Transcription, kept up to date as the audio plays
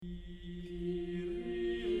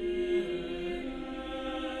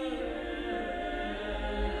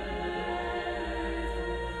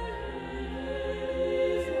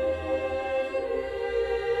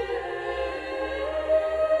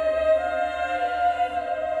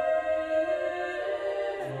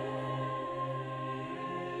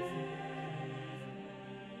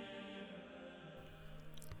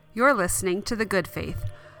You're listening to The Good Faith,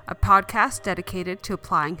 a podcast dedicated to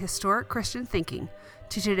applying historic Christian thinking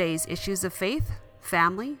to today's issues of faith,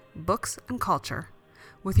 family, books, and culture.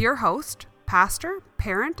 With your host, pastor,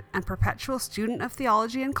 parent, and perpetual student of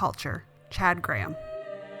theology and culture, Chad Graham.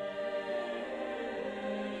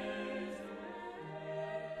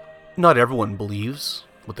 Not everyone believes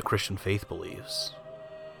what the Christian faith believes.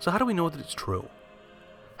 So how do we know that it's true?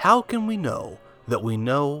 How can we know that we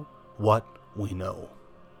know what we know?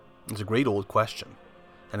 It's a great old question,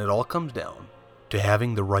 and it all comes down to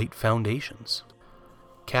having the right foundations.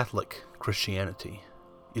 Catholic Christianity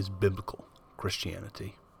is biblical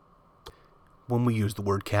Christianity. When we use the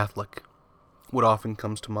word Catholic, what often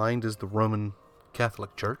comes to mind is the Roman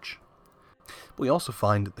Catholic Church. We also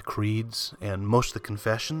find that the creeds and most of the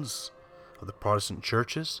confessions of the Protestant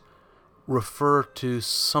churches refer to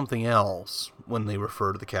something else when they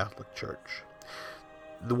refer to the Catholic Church.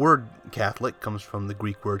 The word Catholic comes from the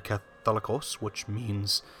Greek word katholikos, which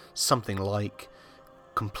means something like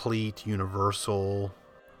complete, universal.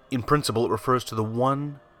 In principle, it refers to the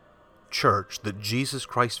one church that Jesus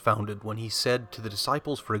Christ founded when he said to the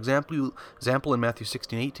disciples, for example in Matthew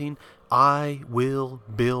 16:18, I will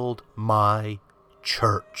build my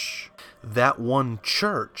church. That one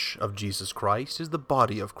church of Jesus Christ is the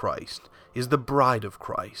body of Christ, is the bride of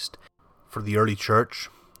Christ. For the early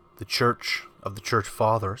church, the church of the church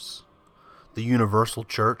fathers, the universal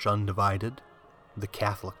church undivided, the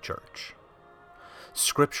Catholic Church.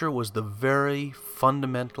 Scripture was the very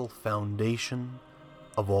fundamental foundation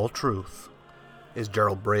of all truth. As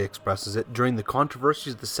Gerald Bray expresses it, during the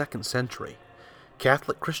controversies of the 2nd century,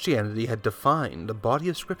 Catholic Christianity had defined a body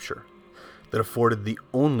of Scripture that afforded the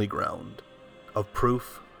only ground of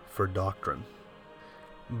proof for doctrine.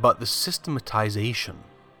 But the systematization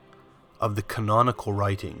of the canonical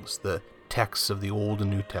writings, the texts of the Old and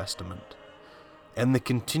New Testament, and the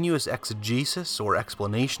continuous exegesis or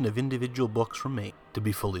explanation of individual books remained to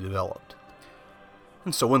be fully developed.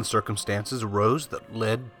 And so when circumstances arose that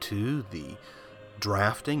led to the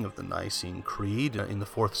drafting of the Nicene Creed in the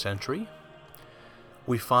 4th century,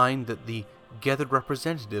 we find that the gathered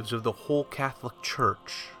representatives of the whole Catholic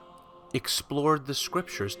Church explored the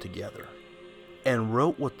Scriptures together and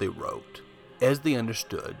wrote what they wrote as they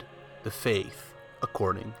understood the faith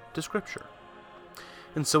according to Scripture.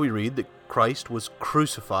 And so we read that Christ was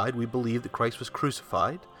crucified. We believe that Christ was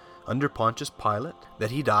crucified under Pontius Pilate,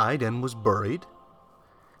 that he died and was buried,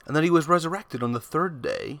 and that he was resurrected on the 3rd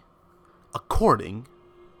day according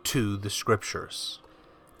to the Scriptures.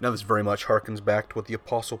 Now this very much harkens back to what the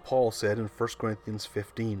Apostle Paul said in 1 Corinthians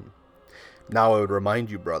 15. Now I would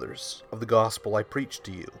remind you, brothers, of the gospel I preached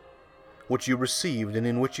to you, which you received and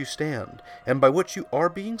in which you stand, and by which you are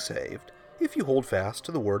being saved, if you hold fast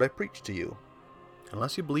to the word I preached to you,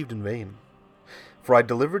 unless you believed in vain. For I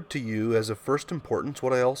delivered to you as of first importance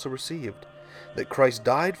what I also received, that Christ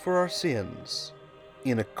died for our sins,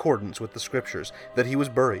 in accordance with the Scriptures, that he was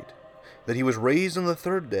buried, that he was raised on the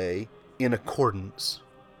 3rd day, in accordance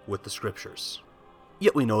with the Scriptures.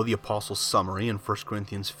 Yet we know the Apostle's summary in 1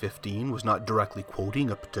 Corinthians 15 was not directly quoting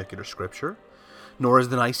a particular Scripture, nor is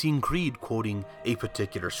the Nicene Creed quoting a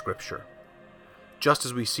particular Scripture. Just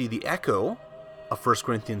as we see the echo of 1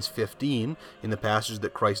 Corinthians 15 in the passage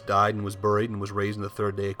that Christ died and was buried and was raised on the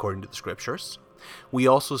 3rd day according to the Scriptures, we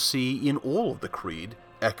also see in all of the Creed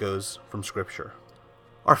echoes from Scripture.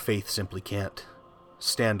 Our faith simply can't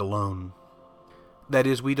stand alone. That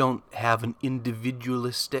is, we don't have an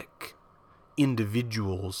individualistic,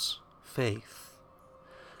 individual's faith.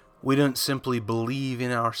 We don't simply believe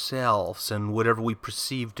in ourselves and whatever we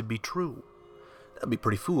perceive to be true. That'd be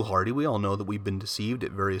pretty foolhardy. We all know that we've been deceived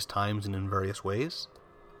at various times and in various ways.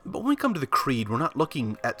 But when we come to the Creed, we're not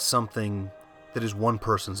looking at something that is one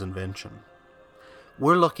person's invention.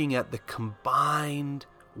 We're looking at the combined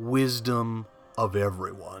wisdom of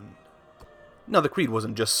everyone. Now, the Creed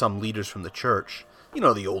wasn't just some leaders from the church. You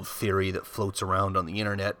know, the old theory that floats around on the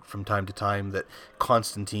internet from time to time that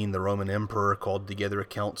Constantine, the Roman emperor, called together a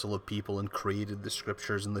council of people and created the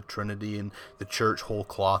Scriptures and the Trinity and the church whole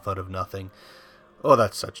cloth out of nothing. Oh,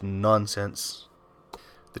 that's such nonsense.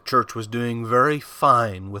 The church was doing very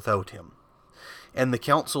fine without him. And the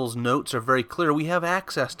council's notes are very clear. We have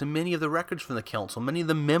access to many of the records from the council, many of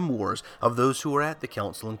the memoirs of those who were at the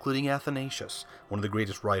council, including Athanasius, one of the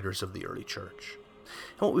greatest writers of the early church.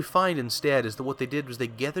 And what we find instead is that what they did was they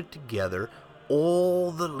gathered together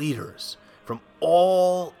all the leaders from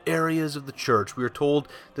all areas of the church. We are told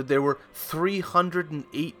that there were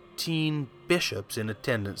 318 bishops in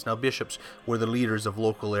attendance. Now, bishops were the leaders of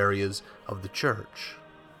local areas of the church.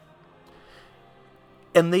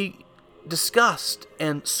 And they discussed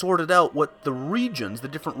and sorted out what the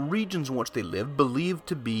different regions in which they lived, believed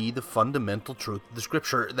to be the fundamental truth of the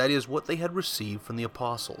Scripture, that is, what they had received from the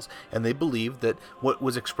apostles. And they believed that what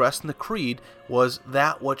was expressed in the Creed was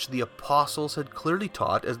that which the apostles had clearly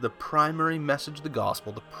taught as the primary message of the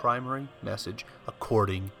gospel, the primary message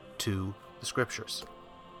according to the Scriptures.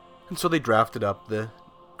 And so they drafted up the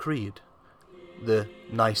Creed, the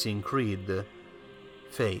Nicene Creed, the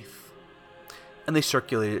faith. And they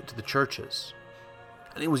circulated it to the churches.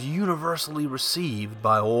 And it was universally received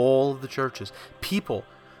by all of the churches. People,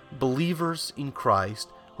 believers in Christ,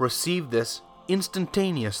 received this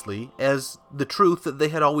instantaneously as the truth that they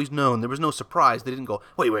had always known. There was no surprise. They didn't go,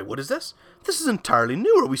 wait, what is this? This is entirely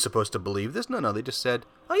new. Are we supposed to believe this? No, they just said,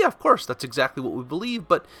 oh yeah, of course, that's exactly what we believe,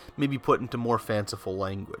 but maybe put into more fanciful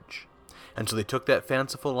language. And so they took that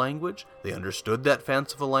fanciful language, they understood that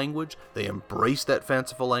fanciful language, they embraced that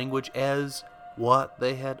fanciful language as what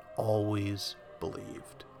they had always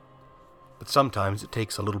believed. But sometimes it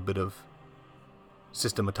takes a little bit of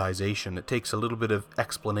systematization. It takes a little bit of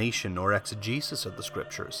explanation or exegesis of the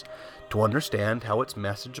Scriptures to understand how its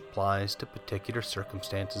message applies to particular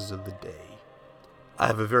circumstances of the day. I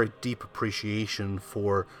have a very deep appreciation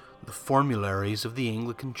for the formularies of the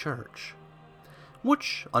Anglican Church,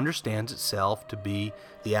 which understands itself to be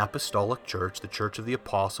the Apostolic Church, the Church of the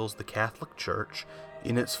Apostles, the Catholic Church,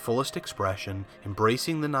 in its fullest expression,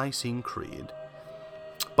 embracing the Nicene Creed,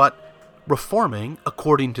 but reforming,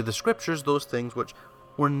 according to the Scriptures, those things which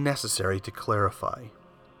were necessary to clarify.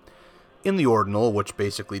 In the Ordinal, which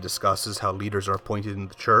basically discusses how leaders are appointed in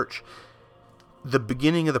the Church, the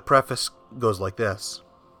beginning of the preface goes like this: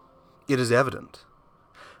 "It is evident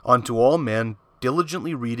unto all men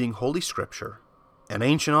diligently reading Holy Scripture and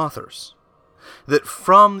ancient authors, that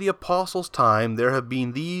from the apostles' time there have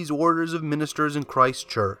been these orders of ministers in Christ's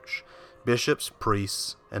church, bishops,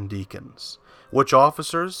 priests, and deacons, which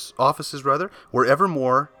offices were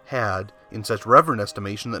evermore had in such reverent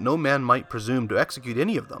estimation that no man might presume to execute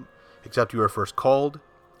any of them, except you are first called,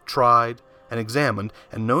 tried, and examined,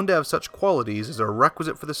 and known to have such qualities as are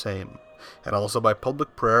requisite for the same, and also by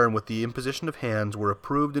public prayer and with the imposition of hands were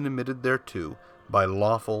approved and admitted thereto by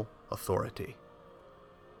lawful authority.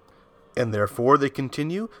 And therefore they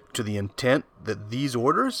continue to the intent that these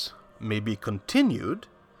orders may be continued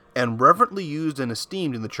and reverently used and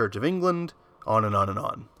esteemed in the Church of England," on and on and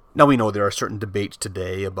on. Now we know there are certain debates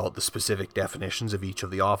today about the specific definitions of each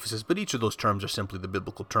of the offices, but each of those terms are simply the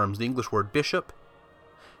biblical terms. The English word bishop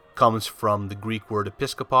comes from the Greek word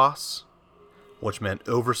episkopos, which meant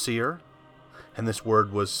overseer, and this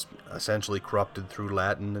word was essentially corrupted through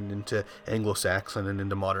Latin and into Anglo-Saxon and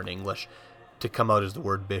into modern English to come out as the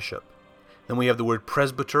word bishop. Then we have the word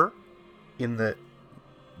presbyter in the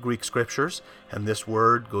Greek Scriptures, and this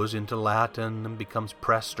word goes into Latin and becomes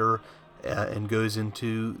prester and goes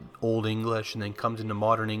into Old English and then comes into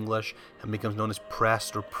modern English and becomes known as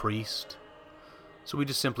prest or priest. So we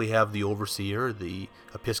just simply have the overseer, the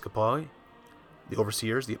episcopoi, the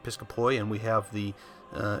overseers, the episcopoi, and we have the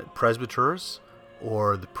presbyters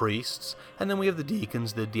or the priests, and then we have the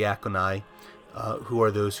deacons, the diakoni, who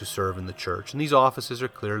are those who serve in the church. And these offices are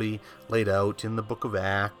clearly laid out in the book of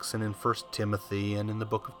Acts and in 1 Timothy and in the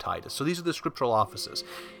book of Titus. So these are the scriptural offices.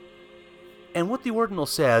 And what the Ordinal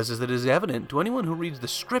says is that it is evident to anyone who reads the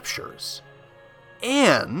Scriptures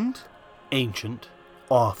and ancient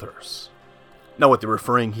authors. Now what they're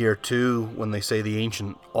referring here to when they say the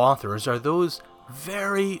ancient authors are those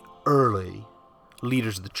very early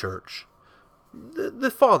leaders of the church,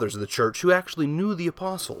 the fathers of the church who actually knew the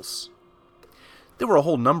apostles. There were a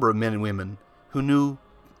whole number of men and women who knew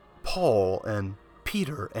Paul and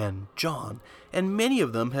Peter and John, and many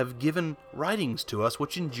of them have given writings to us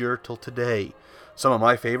which endure till today. Some of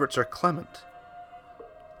my favorites are Clement,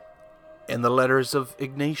 and the letters of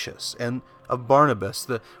Ignatius, and of Barnabas,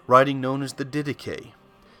 the writing known as the Didache.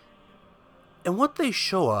 And what they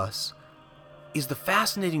show us is the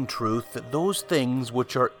fascinating truth that those things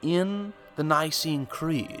which are in the Nicene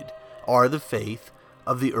Creed are the faith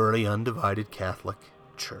of the early undivided Catholic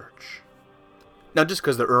Church. Now, just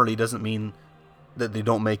because they're early doesn't mean that they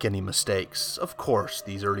don't make any mistakes. Of course,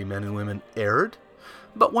 these early men and women erred,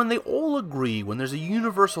 but when they all agree, when there's a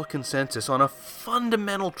universal consensus on a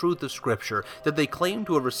fundamental truth of Scripture that they claim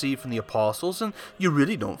to have received from the apostles, and you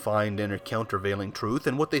really don't find any countervailing truth,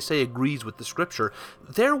 and what they say agrees with the Scripture,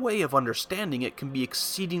 their way of understanding it can be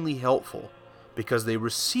exceedingly helpful, because they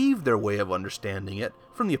received their way of understanding it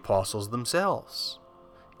from the apostles themselves.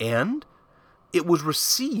 And it was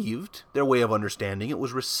received, their way of understanding it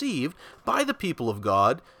was received by the people of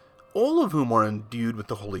God all of whom are endued with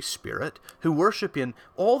the Holy Spirit, who worship in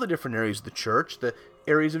all the different areas of the church, the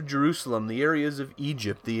areas of Jerusalem, the areas of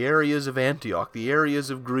Egypt, the areas of Antioch, the areas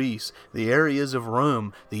of Greece, the areas of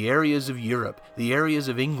Rome, the areas of Europe, the areas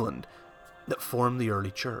of England that formed the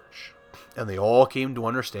early church. And they all came to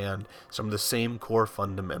understand some of the same core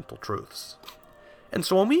fundamental truths. And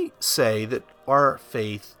so when we say that our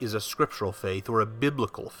faith is a scriptural faith or a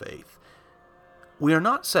biblical faith, we are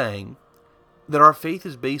not saying that our faith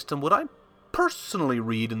is based on what I personally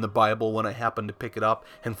read in the Bible when I happen to pick it up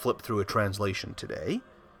and flip through a translation today.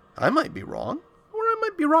 I might be wrong, or I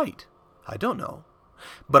might be right. I don't know.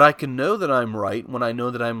 But I can know that I'm right when I know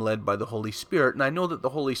that I'm led by the Holy Spirit, and I know that the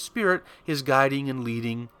Holy Spirit is guiding and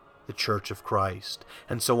leading the Church of Christ.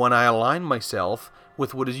 And so when I align myself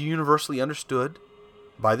with what is universally understood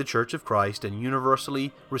by the Church of Christ and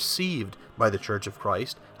universally received by the Church of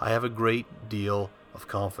Christ, I have a great deal of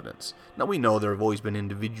confidence. Now we know there have always been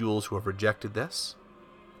individuals who have rejected this,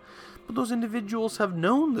 but those individuals have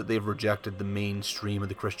known that they've rejected the mainstream of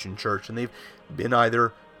the Christian church, and they've been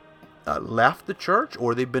either left the church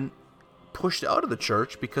or they've been pushed out of the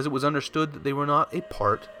church because it was understood that they were not a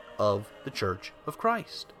part of the Church of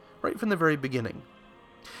Christ, right from the very beginning.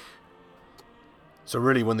 So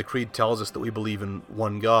really, when the Creed tells us that we believe in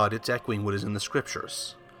one God, it's echoing what is in the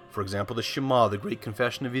Scriptures. For example, the Shema, the Great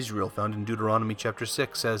Confession of Israel, found in Deuteronomy chapter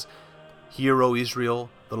 6, says, "Hear, O Israel,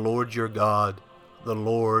 the Lord your God, the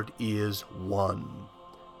Lord is one."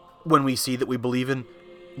 When we see that we believe in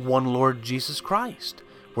one Lord Jesus Christ,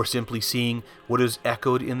 we're simply seeing what is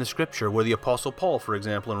echoed in the Scripture, where the Apostle Paul, for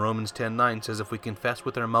example, in Romans 10:9 says, "If we confess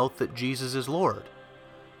with our mouth that Jesus is Lord,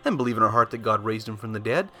 and believe in our heart that God raised him from the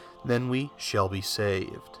dead, then we shall be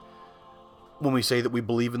saved." When we say that we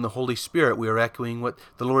believe in the Holy Spirit, we are echoing what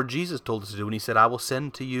the Lord Jesus told us to do when he said, "I will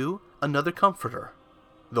send to you another comforter,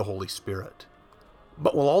 the Holy Spirit."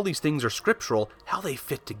 But while all these things are scriptural, how they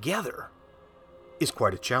fit together is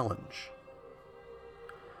quite a challenge.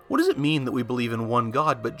 What does it mean that we believe in one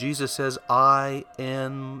God, but Jesus says, "I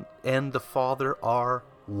and the Father are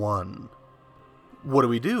one"? What do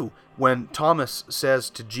we do when Thomas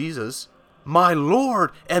says to Jesus, "My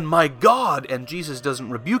Lord and my God," and Jesus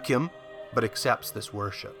doesn't rebuke him, but accepts this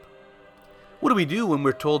worship? What do we do when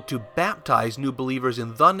we're told to baptize new believers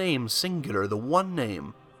in the name singular, the one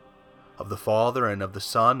name of the Father and of the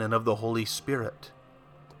Son and of the Holy Spirit?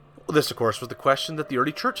 Well, this, of course, was the question that the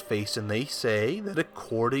early church faced, and they say that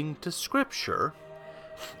according to Scripture,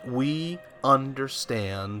 we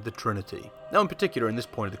understand the Trinity. Now, in particular, in this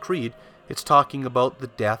point of the Creed, it's talking about the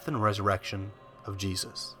death and resurrection of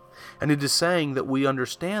Jesus. And it is saying that we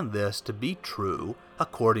understand this to be true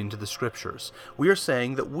according to the Scriptures. We are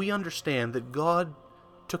saying that we understand that God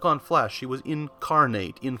took on flesh. He was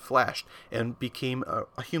incarnate, infleshed, and became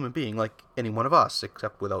a human being like any one of us,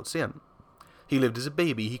 except without sin. He lived as a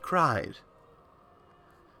baby. He cried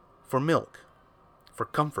for milk, for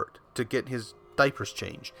comfort, to get his diapers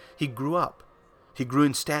changed. He grew up. He grew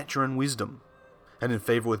in stature and wisdom, and in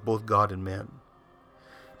favor with both God and men.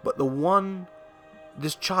 But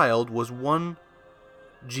this child was one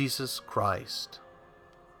Jesus Christ.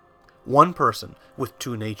 One person with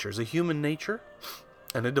two natures, a human nature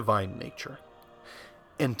and a divine nature.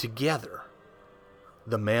 And together,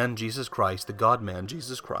 the man Jesus Christ, the God-man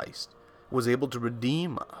Jesus Christ, was able to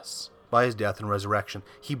redeem us by his death and resurrection.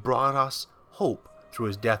 He brought us hope through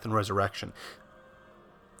his death and resurrection.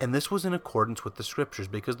 And this was in accordance with the Scriptures,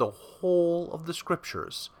 because the whole of the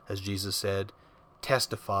Scriptures, as Jesus said,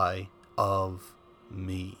 testify of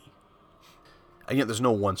me. And yet there's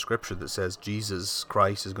no one Scripture that says Jesus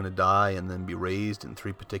Christ is going to die and then be raised in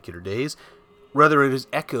 3 particular days. Rather, it is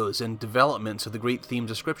echoes and developments of the great themes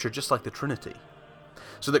of Scripture, just like the Trinity.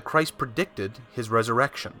 So that Christ predicted his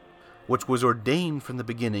resurrection, which was ordained from the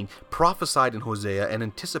beginning, prophesied in Hosea, and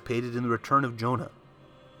anticipated in the return of Jonah.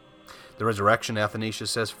 The resurrection,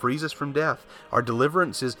 Athanasius says, frees us from death. Our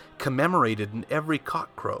deliverance is commemorated in every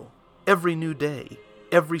cockcrow, every new day,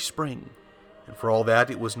 every spring. And for all that,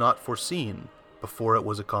 it was not foreseen before it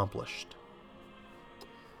was accomplished.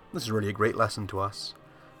 This is really a great lesson to us.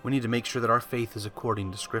 We need to make sure that our faith is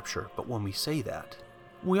according to Scripture. But when we say that,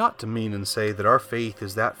 we ought to mean and say that our faith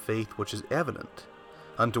is that faith which is evident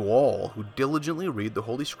unto all who diligently read the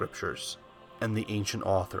Holy Scriptures and the ancient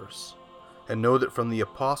authors, and know that from the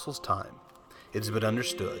apostles' time it has been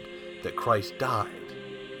understood that Christ died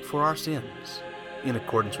for our sins in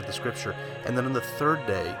accordance with the Scripture, and that on the third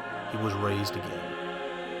day he was raised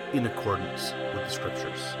again in accordance with the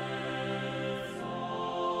Scriptures.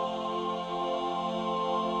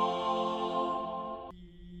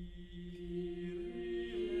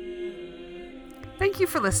 Thank you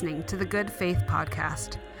for listening to the Good Faith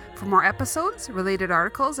Podcast. For more episodes, related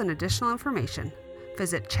articles, and additional information,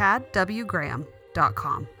 visit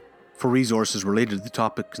chadwgraham.com. For resources related to the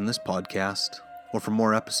topics in this podcast, or for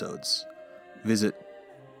more episodes, visit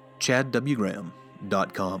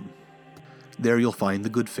chadwgraham.com. There you'll find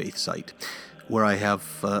the Good Faith site, where I have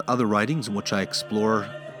other writings in which I explore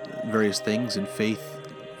various things in faith,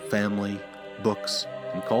 family, books,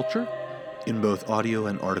 and culture in both audio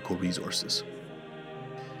and article resources.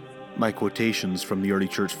 My quotations from the early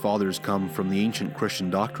church fathers come from the Ancient Christian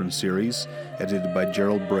Doctrine series, edited by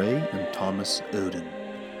Gerald Bray and Thomas Oden.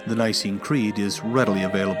 The Nicene Creed is readily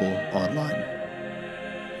available online.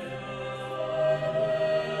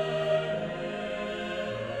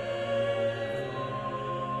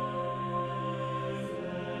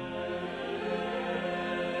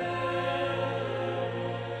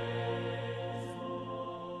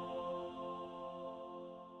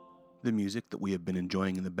 The music that we have been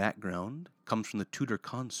enjoying in the background comes from the Tudor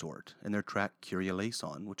Consort and their track Kyrie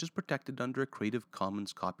Eleison, which is protected under a Creative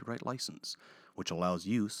Commons copyright license, which allows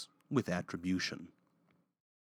use with attribution.